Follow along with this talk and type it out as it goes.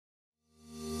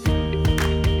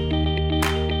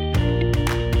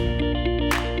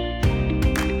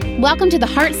Welcome to the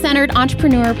Heart-Centered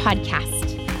Entrepreneur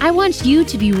Podcast. I want you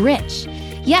to be rich.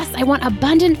 Yes, I want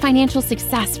abundant financial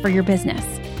success for your business.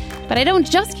 But I don't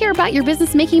just care about your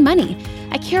business making money.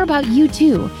 I care about you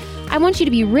too. I want you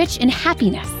to be rich in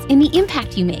happiness, in the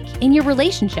impact you make, in your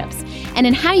relationships, and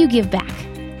in how you give back.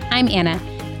 I'm Anna.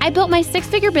 I built my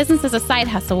six-figure business as a side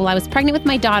hustle while I was pregnant with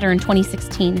my daughter in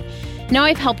 2016. Now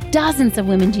I've helped dozens of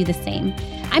women do the same.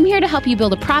 I'm here to help you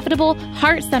build a profitable,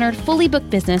 heart-centered, fully booked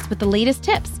business with the latest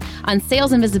tips on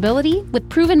sales and visibility, with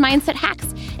proven mindset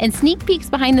hacks, and sneak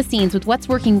peeks behind the scenes with what's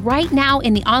working right now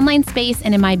in the online space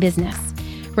and in my business.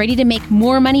 Ready to make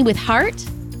more money with heart?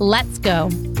 Let's go.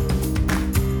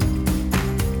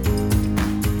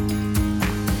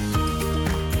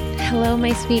 Hello,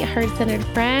 my sweet heart-centered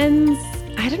friends.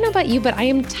 I don't know about you, but I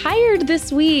am tired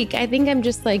this week. I think I'm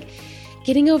just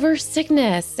getting over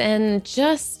sickness and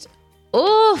just,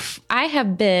 I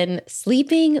have been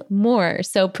sleeping more.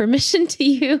 So permission to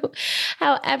you,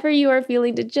 however you are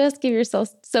feeling, to just give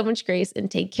yourself so much grace and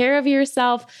take care of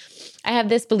yourself. I have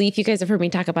this belief, you guys have heard me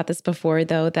talk about this before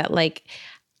though, that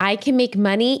I can make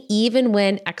money even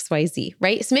when XYZ,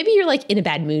 right? So maybe you're in a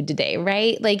bad mood today,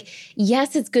 right?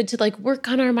 Yes, it's good to work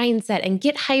on our mindset and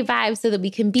get high vibes so that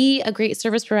we can be a great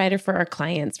service provider for our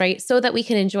clients, right? So that we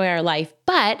can enjoy our life.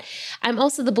 But I'm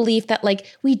also the belief that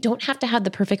we don't have to have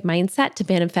the perfect mindset to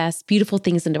manifest beautiful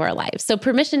things into our lives. So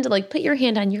permission to put your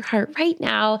hand on your heart right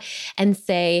now and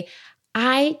say,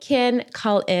 I can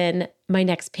call in my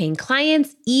next paying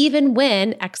clients even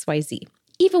when XYZ.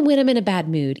 Even when I'm in a bad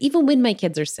mood, even when my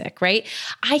kids are sick, right?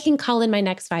 I can call in my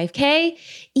next 5K,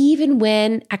 even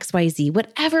when XYZ,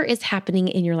 whatever is happening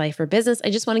in your life or business. I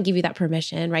just want to give you that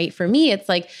permission, right? For me, it's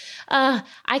I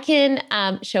can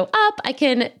show up, I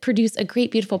can produce a great,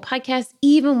 beautiful podcast,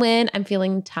 even when I'm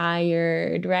feeling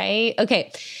tired, right?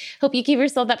 Okay. Hope you give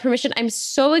yourself that permission. I'm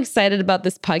so excited about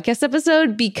this podcast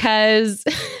episode because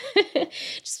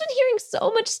just been hearing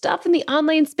so much stuff in the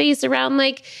online space around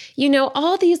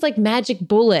all these magic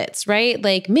bullets, right?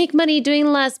 Make money doing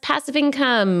less, passive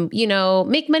income,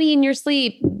 make money in your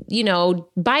sleep,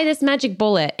 buy this magic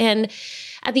bullet. And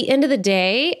at the end of the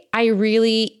day, I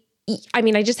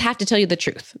just have to tell you the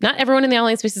truth. Not everyone in the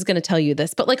online space is going to tell you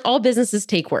this, but all businesses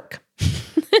take work.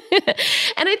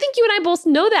 And I think you and I both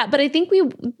know that, but I think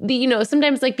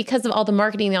sometimes because of all the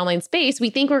marketing in the online space, we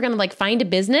think we're going to find a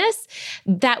business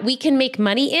that we can make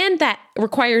money in that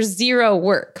requires zero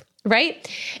work, right?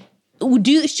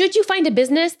 Should you find a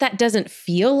business that doesn't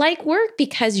feel like work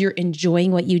because you're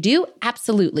enjoying what you do?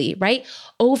 Absolutely, right?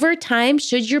 Over time,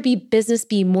 should your business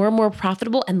be more and more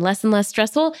profitable and less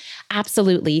stressful?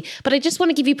 Absolutely. But I just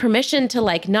want to give you permission to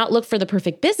not look for the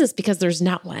perfect business because there's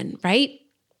not one, right?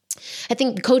 I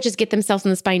think coaches get themselves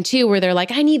in the spine too, where they're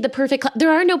I need the perfect,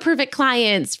 there are no perfect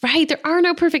clients, right? There are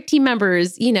no perfect team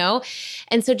members,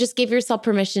 And so just give yourself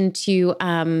permission to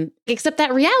accept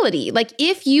that reality.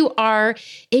 If you are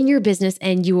in your business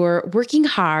and you're working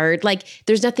hard,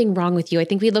 there's nothing wrong with you. I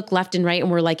think we look left and right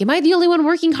and we're am I the only one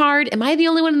working hard? Am I the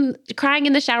only one crying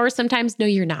in the shower sometimes? No,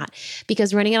 you're not.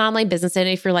 Because running an online business, and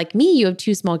if you're like me, you have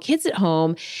two small kids at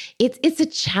home, it's a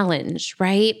challenge,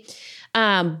 right?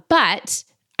 But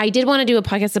I did want to do a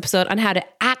podcast episode on how to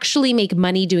actually make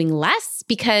money doing less,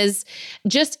 because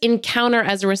just encounter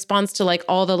as a response to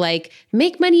all the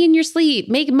make money in your sleep,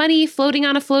 make money floating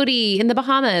on a floaty in the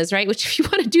Bahamas, right? Which if you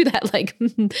want to do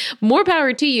that, more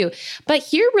power to you. But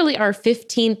here really are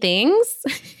 15 things.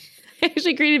 I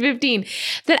actually created 15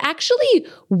 that actually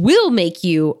will make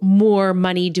you more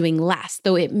money doing less,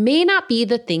 though it may not be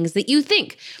the things that you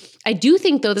think. I do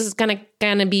think, though, this is gonna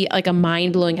be a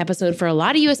mind-blowing episode for a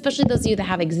lot of you, especially those of you that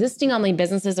have existing online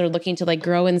businesses or looking to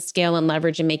grow and scale and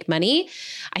leverage and make money.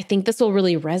 I think this will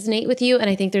really resonate with you, and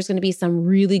I think there's going to be some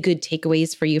really good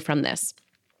takeaways for you from this.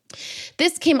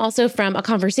 This came also from a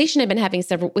conversation I've been having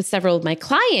with several of my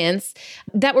clients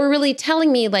that were really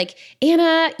telling me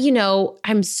Anna,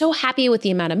 I'm so happy with the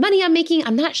amount of money I'm making.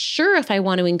 I'm not sure if I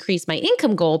want to increase my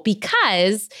income goal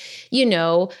because,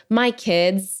 my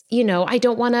kids, I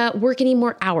don't want to work any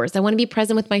more hours. I want to be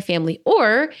present with my family.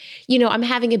 Or, I'm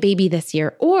having a baby this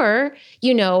year. Or,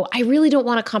 I really don't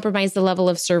want to compromise the level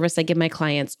of service I give my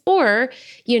clients. Or,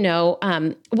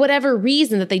 whatever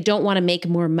reason that they don't want to make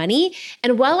more money.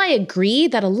 And while I agree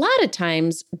that a lot of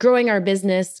times growing our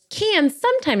business can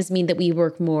sometimes mean that we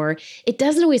work more, it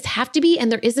doesn't always have to be,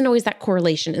 and there isn't always that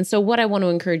correlation. And so what I want to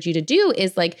encourage you to do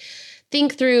is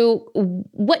think through,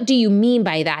 what do you mean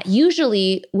by that?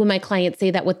 Usually when my clients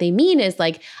say that, what they mean is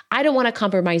I don't want to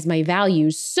compromise my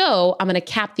values, so I'm going to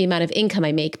cap the amount of income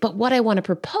I make. But what I want to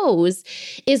propose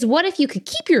is, what if you could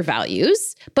keep your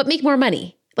values, but make more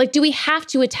money? Like, do we have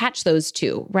to attach those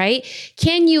two, right?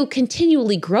 Can you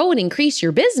continually grow and increase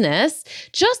your business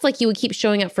just like you would keep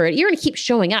showing up for it? You're going to keep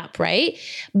showing up, right?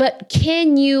 But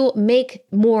can you make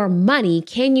more money?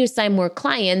 Can you sign more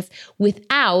clients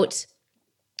without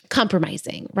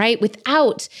compromising, right?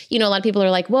 Without, a lot of people are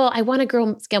like, well, I want to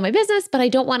grow, scale my business, but I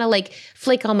don't want to like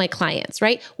flake on my clients,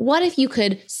 right? What if you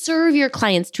could serve your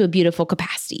clients to a beautiful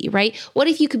capacity, right? What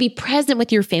if you could be present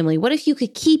with your family? What if you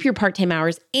could keep your part-time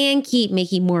hours and keep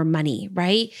making more money,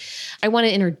 right? I want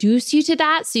to introduce you to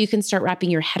that so you can start wrapping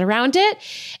your head around it.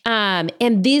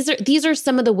 And these are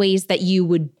some of the ways that you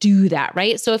would do that,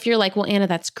 right? So if you're like, well, Anna,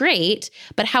 that's great,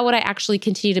 but how would I actually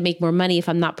continue to make more money if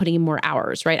I'm not putting in more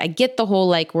hours, right? I get the whole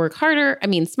like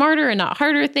smarter and not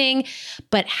harder thing,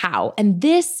 but how? And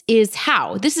this is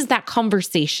how. This is that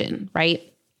conversation,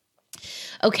 right?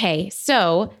 Okay,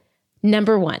 so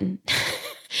number one,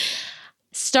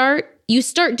 you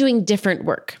start doing different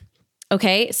work.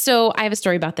 Okay, so I have a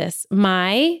story about this.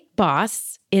 My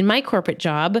boss in my corporate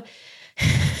job,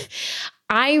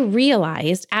 I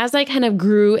realized as I kind of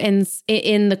grew in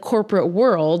the corporate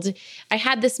world, I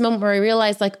had this moment where I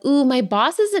realized like, ooh, my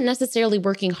boss isn't necessarily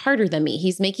working harder than me.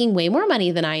 He's making way more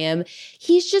money than I am.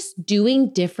 He's just doing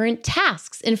different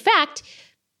tasks. In fact,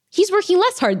 he's working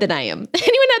less hard than I am.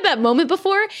 Anyone had that moment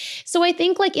before? So I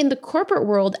think like in the corporate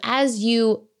world, as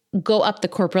you go up the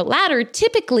corporate ladder,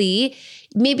 typically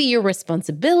maybe your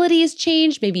responsibilities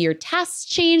change, maybe your tasks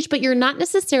change, but you're not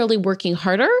necessarily working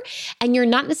harder and you're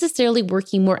not necessarily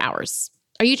working more hours.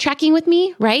 Are you tracking with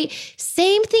me, right?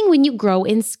 Same thing when you grow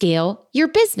and scale your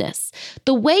business.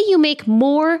 The way you make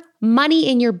more money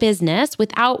in your business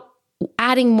without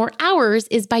adding more hours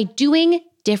is by doing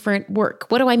different work.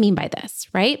 What do I mean by this,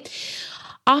 right?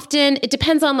 Often it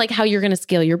depends on like how you're going to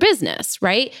scale your business,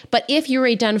 right? But if you're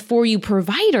a done-for-you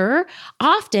provider,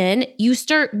 often you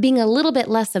start being a little bit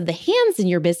less of the hands in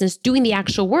your business doing the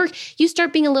actual work. You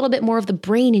start being a little bit more of the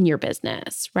brain in your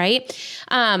business, right?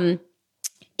 And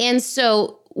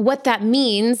so what that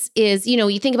means is,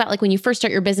 you think about like when you first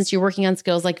start your business, you're working on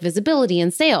skills like visibility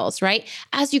and sales, right?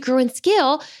 As you grow and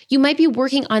scale, you might be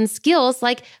working on skills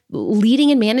like leading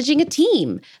and managing a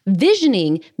team,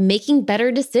 visioning, making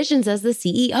better decisions as the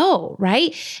CEO,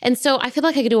 right? And so I feel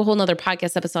like I could do a whole nother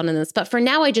podcast episode on this, but for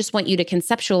now, I just want you to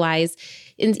conceptualize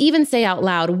and even say out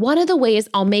loud, one of the ways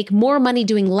I'll make more money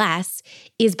doing less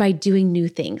is by doing new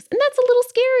things. And that's a little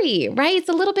scary, right? It's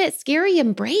a little bit scary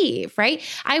and brave, right?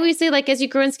 I always say like, as you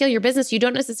grow and scale your business, you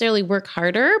don't necessarily work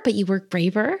harder, but you work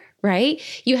braver, right?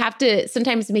 You have to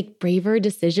sometimes make braver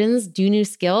decisions, do new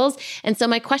skills. And so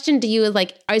my question to you is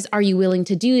like, are you willing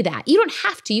to do that? You don't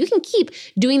have to. You can keep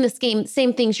doing the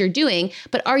same things you're doing,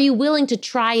 but are you willing to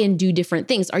try and do different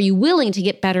things? Are you willing to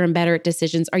get better and better at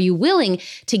decisions? Are you willing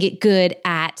to get good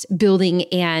at building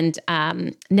and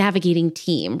navigating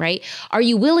team, right? Are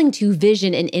you willing to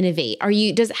vision and innovate?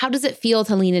 How does it feel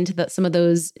to lean into some of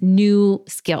those new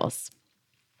skills?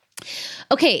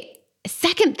 Okay.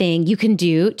 Second thing you can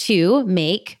do to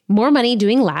make more money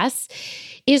doing less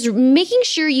is making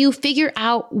sure you figure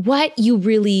out what you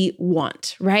really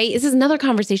want, right? This is another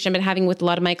conversation I've been having with a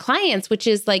lot of my clients, which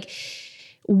is like,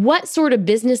 what sort of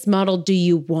business model do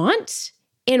you want?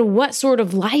 And what sort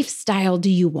of lifestyle do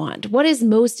you want? What is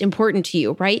most important to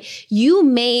you, right? You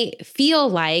may feel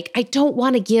like, I don't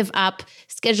want to give up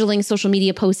scheduling social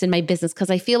media posts in my business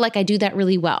because I feel like I do that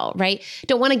really well, right?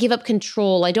 Don't want to give up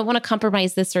control. I don't want to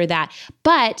compromise this or that.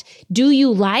 But do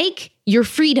you like your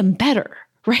freedom better?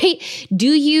 Right? Do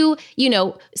you,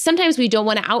 sometimes we don't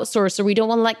want to outsource or we don't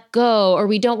want to let go or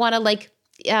we don't want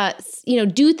to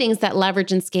do things that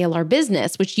leverage and scale our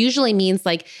business, which usually means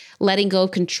like letting go of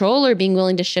control or being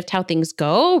willing to shift how things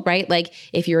go, right? Like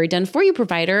if you're a done-for-you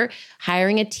provider,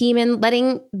 hiring a team and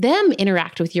letting them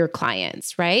interact with your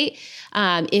clients, right?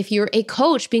 If you're a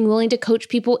coach, being willing to coach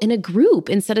people in a group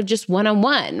instead of just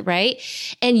one-on-one, right?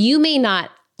 And you may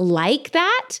not like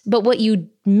that, but what you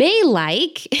may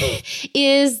like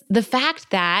is the fact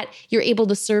that you're able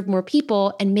to serve more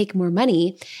people and make more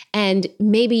money. And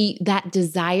maybe that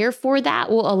desire for that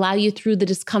will allow you through the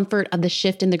discomfort of the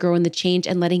shift and the grow and the change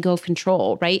and letting go of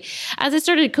control, right? As I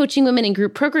started coaching women in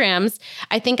group programs,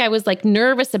 I think I was like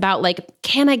nervous about like,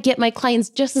 can I get my clients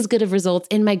just as good of results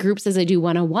in my groups as I do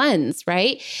one-on-ones,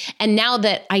 right? And now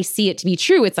that I see it to be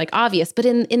true, it's like obvious. But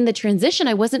in the transition,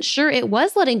 I wasn't sure it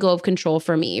was letting go of control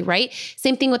for me, right?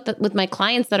 Same thing with my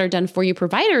clients that are done-for-you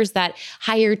providers that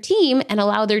hire a team and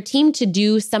allow their team to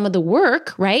do some of the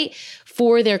work, right,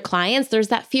 for their clients. There's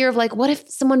that fear of like, what if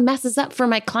someone messes up for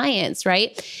my clients,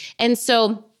 right? And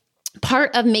so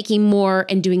part of making more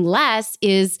and doing less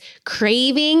is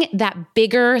craving that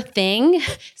bigger thing,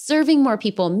 serving more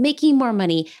people, making more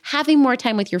money, having more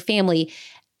time with your family,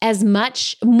 as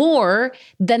much more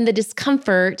than the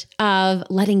discomfort of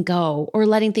letting go or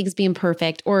letting things be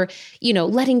imperfect or,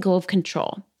 letting go of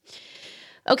control.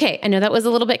 Okay, I know that was a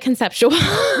little bit conceptual.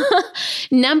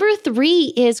 Number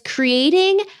 3 is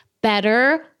creating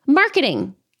better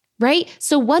marketing. Right?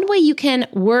 So one way you can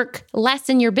work less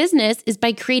in your business is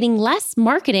by creating less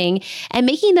marketing and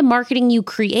making the marketing you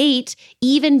create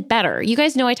even better. You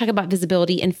guys know I talk about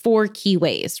visibility in 4 key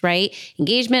ways, right?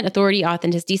 Engagement, authority,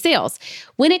 authenticity, sales.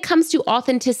 When it comes to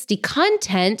authenticity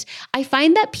content, I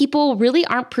find that people really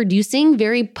aren't producing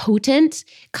very potent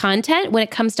content when it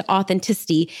comes to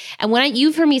authenticity. And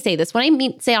you've heard me say this, when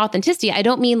I say authenticity, I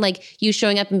don't mean like you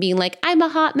showing up and being like, I'm a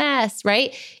hot mess,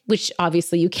 right? Which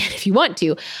obviously you can if you want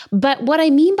to. But what I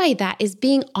mean by that is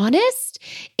being honest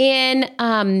in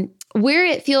where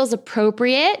it feels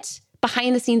appropriate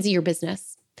behind the scenes of your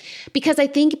business. Because I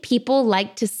think people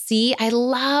like to see, I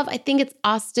think it's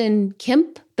Austin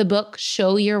Kemp, the book,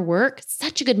 Show Your Work,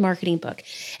 such a good marketing book.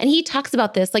 And he talks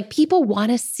about this, like people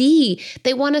want to see,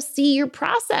 they want to see your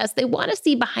process. They want to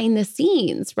see behind the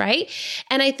scenes, right?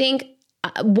 And I think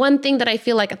one thing that I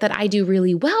feel like that I do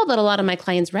really well that a lot of my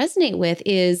clients resonate with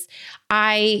is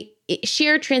I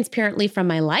share transparently from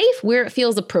my life where it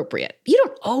feels appropriate. You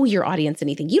don't owe your audience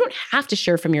anything. You don't have to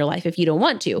share from your life if you don't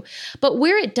want to. But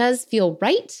where it does feel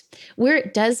right, where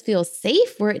it does feel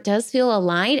safe, where it does feel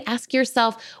aligned, ask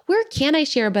yourself, where can I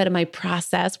share a bit of my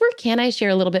process? Where can I share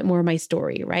a little bit more of my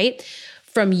story, right?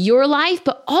 From your life,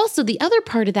 but also the other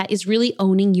part of that is really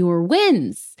owning your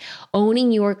wins,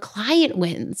 owning your client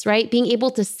wins, right? Being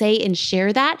able to say and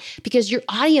share that because your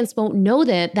audience won't know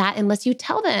that unless you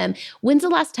tell them. When's the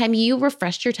last time you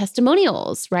refreshed your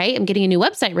testimonials, right? I'm getting a new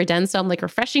website redone, so I'm like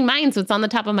refreshing mine, so it's on the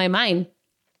top of my mind.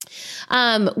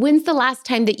 When's the last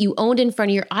time that you owned in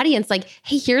front of your audience, like,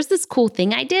 hey, here's this cool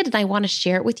thing I did and I want to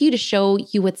share it with you to show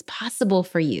you what's possible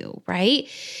for you, right?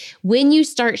 When you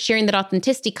start sharing that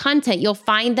authenticity content, you'll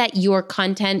find that your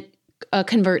content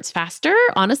converts faster,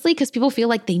 honestly, because people feel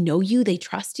like they know you, they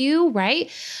trust you, right?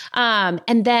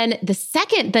 And then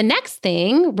the next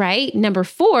thing, right, number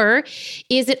 4,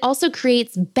 is it also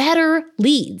creates better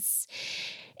leads.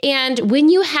 And when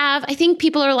you have, I think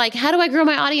people are like, how do I grow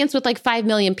my audience with like 5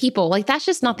 million people? Like, that's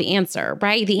just not the answer,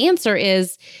 right? The answer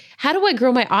is, how do I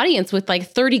grow my audience with like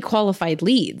 30 qualified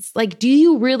leads? Like, do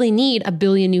you really need 1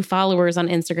 billion new followers on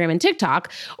Instagram and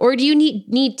TikTok? Or do you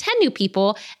need 10 new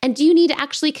people? And do you need to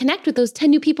actually connect with those 10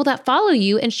 new people that follow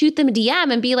you and shoot them a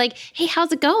DM and be like, hey,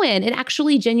 how's it going? And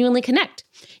actually genuinely connect?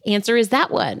 Answer is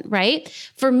that one, right?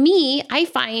 For me, I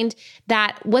find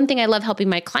that one thing I love helping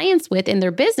my clients with in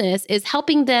their business is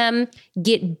helping them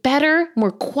get better,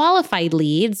 more qualified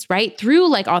leads, right? Through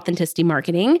like authenticity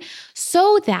marketing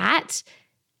so that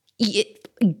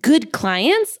good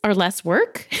clients are less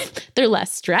work, they're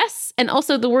less stress, and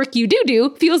also the work you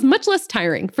do feels much less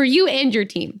tiring for you and your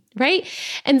team, right?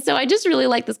 And so I just really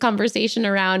like this conversation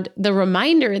around the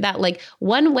reminder that like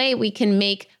one way we can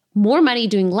make more money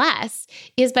doing less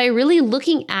is by really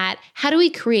looking at how do we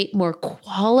create more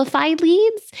qualified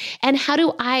leads and how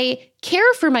do I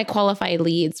care for my qualified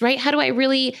leads, right? How do I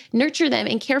really nurture them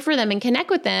and care for them and connect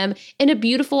with them in a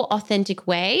beautiful, authentic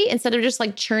way instead of just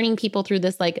like churning people through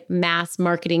this like mass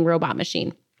marketing robot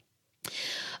machine.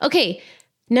 Okay,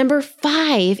 number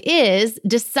 5 is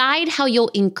decide how you'll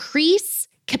increase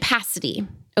capacity.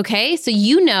 Okay, so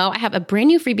I have a brand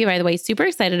new freebie, by the way, super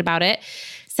excited about it.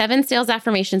 7 sales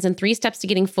affirmations and 3 steps to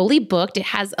getting fully booked. It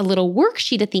has a little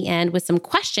worksheet at the end with some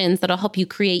questions that'll help you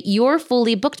create your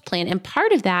fully booked plan. And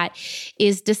part of that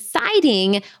is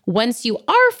deciding once you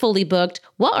are fully booked,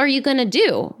 what are you going to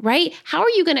do, right? How are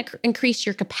you going to increase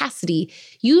your capacity?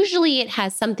 Usually it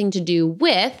has something to do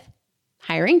with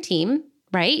hiring team,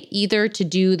 right? Either to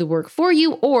do the work for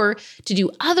you or to do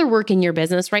other work in your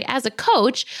business, right? As a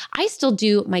coach, I still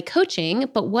do my coaching,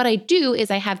 but what I do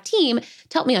is I have team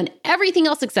to help me on everything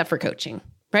else except for coaching,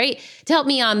 right? To help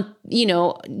me on,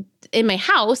 in my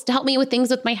house, to help me with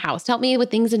things with my house, to help me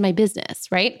with things in my business,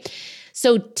 right?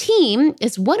 So team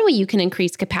is one way you can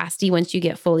increase capacity once you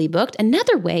get fully booked.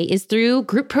 Another way is through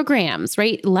group programs,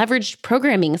 right? Leveraged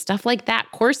programming, stuff like that,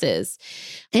 courses.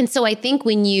 And so I think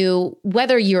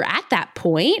whether you're at that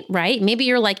point, right? Maybe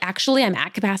you're like, actually, I'm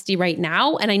at capacity right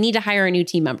now and I need to hire a new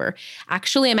team member.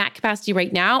 Actually, I'm at capacity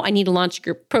right now. I need to launch a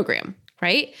group program,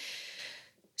 right?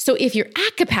 So if you're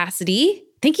at capacity,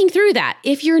 thinking through that.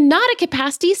 If you're not at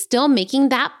capacity, still making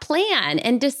that plan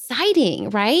and deciding,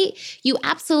 right? You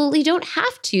absolutely don't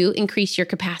have to increase your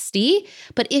capacity,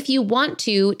 but if you want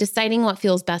to, deciding what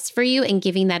feels best for you and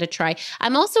giving that a try.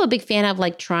 I'm also a big fan of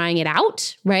like trying it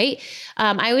out, right?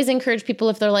 I always encourage people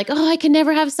if they're like, oh, I can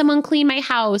never have someone clean my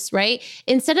house, right?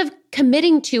 Instead of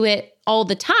committing to it all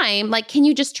the time, like, can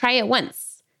you just try it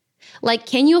once? Like,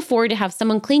 can you afford to have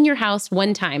someone clean your house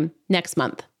one time next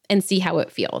month? And see how it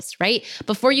feels, right?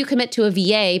 Before you commit to a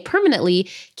VA permanently,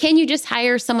 can you just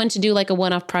hire someone to do like a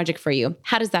one-off project for you?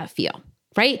 How does that feel,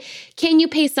 right? Can you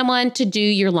pay someone to do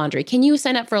your laundry? Can you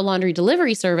sign up for a laundry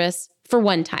delivery service for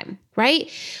one time,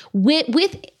 right?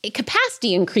 With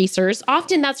capacity increasers,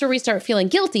 often that's where we start feeling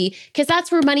guilty because that's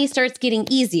where money starts getting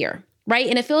easier, right?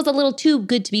 And it feels a little too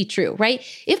good to be true, right?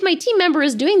 If my team member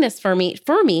is doing this for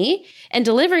me and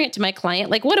delivering it to my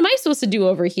client, like what am I supposed to do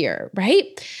over here, right?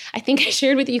 I think I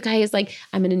shared with you guys, like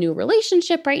I'm in a new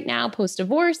relationship right now,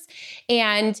 post-divorce.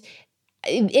 And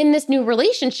in this new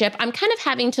relationship, I'm kind of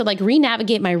having to like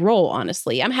re-navigate my role,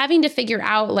 honestly. I'm having to figure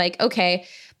out like, okay,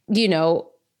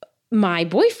 my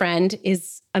boyfriend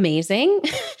is amazing.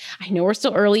 I know we're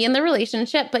still early in the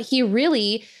relationship, but he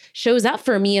really shows up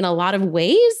for me in a lot of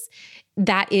ways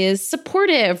that is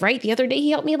supportive, right? The other day,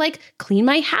 he helped me like clean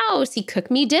my house. He cooked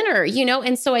me dinner,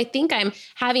 And so I think I'm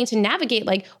having to navigate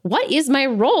like, what is my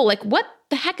role? Like, what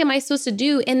the heck am I supposed to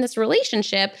do in this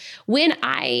relationship when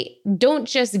I don't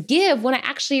just give, when I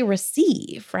actually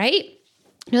receive, right?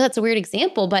 I know that's a weird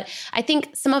example, but I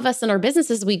think some of us in our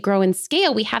businesses, we grow and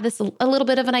scale, we have this a little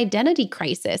bit of an identity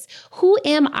crisis. Who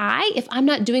am I if I'm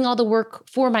not doing all the work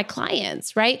for my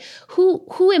clients, right?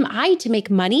 Who am I to make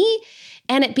money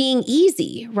and it being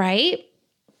easy, right?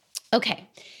 Okay.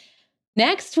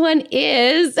 Next one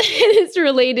is, it's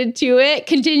related to it,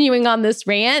 continuing on this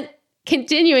rant,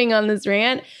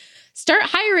 start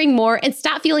hiring more and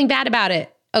stop feeling bad about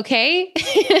it, okay?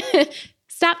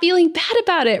 Stop feeling bad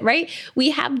about it, right?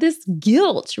 We have this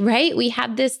guilt, right? We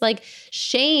have this like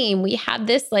shame. We have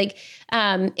this like,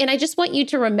 and I just want you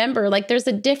to remember, like there's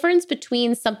a difference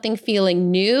between something feeling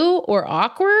new or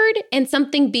awkward and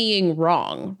something being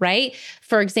wrong, right?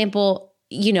 For example,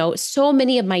 so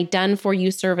many of my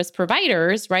done-for-you service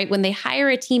providers, right, when they hire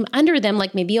a team under them,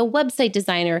 like maybe a website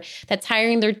designer that's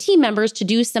hiring their team members to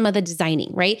do some of the designing,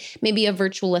 right? Maybe a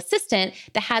virtual assistant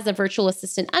that has a virtual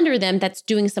assistant under them that's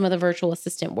doing some of the virtual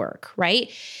assistant work, right?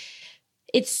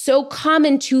 It's so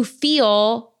common to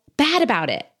feel bad about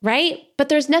it, right? But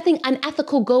there's nothing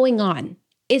unethical going on.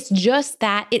 It's just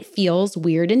that it feels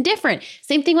weird and different.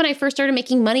 Same thing when I first started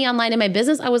making money online in my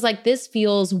business. I was like, this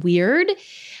feels weird.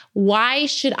 Why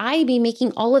should I be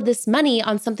making all of this money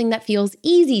on something that feels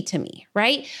easy to me,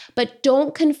 right? But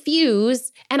don't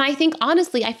confuse. And I think,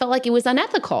 honestly, I felt like it was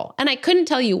unethical. And I couldn't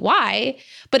tell you why,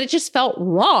 but it just felt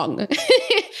wrong.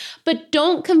 But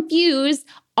don't confuse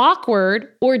awkward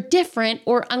or different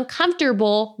or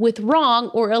uncomfortable with wrong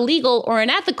or illegal or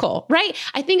unethical, right?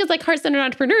 I think it's like heart-centered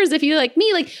entrepreneurs. If you're like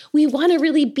me, like we want to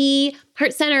really be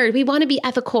heart-centered, we want to be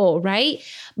ethical, right?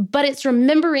 But it's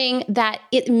remembering that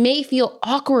it may feel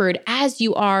awkward as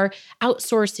you are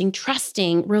outsourcing,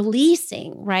 trusting,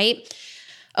 releasing, right?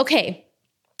 Okay,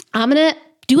 I'm going to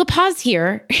do a pause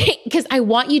here because I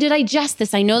want you to digest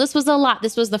this. I know this was a lot.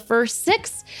 This was the first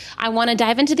 6. I want to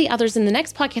dive into the others in the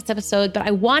next podcast episode, but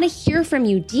I want to hear from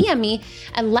you. DM me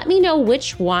and let me know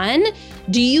which one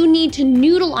do you need to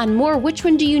noodle on more? Which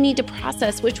one do you need to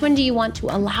process? Which one do you want to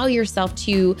allow yourself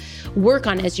to work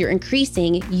on as you're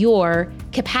increasing your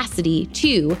capacity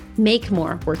to make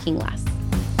more working less?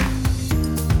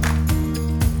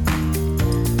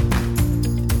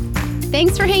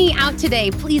 Thanks for hanging out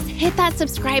today. Please hit that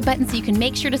subscribe button so you can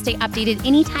make sure to stay updated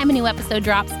anytime a new episode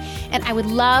drops. And I would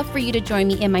love for you to join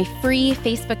me in my free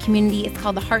Facebook community. It's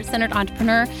called The Heart-Centered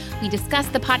Entrepreneur. We discuss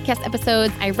the podcast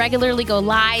episodes. I regularly go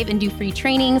live and do free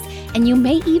trainings. And you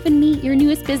may even meet your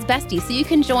newest biz bestie. So you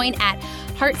can join at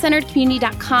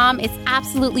heartcenteredcommunity.com. It's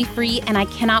absolutely free, and I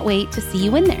cannot wait to see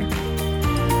you in there.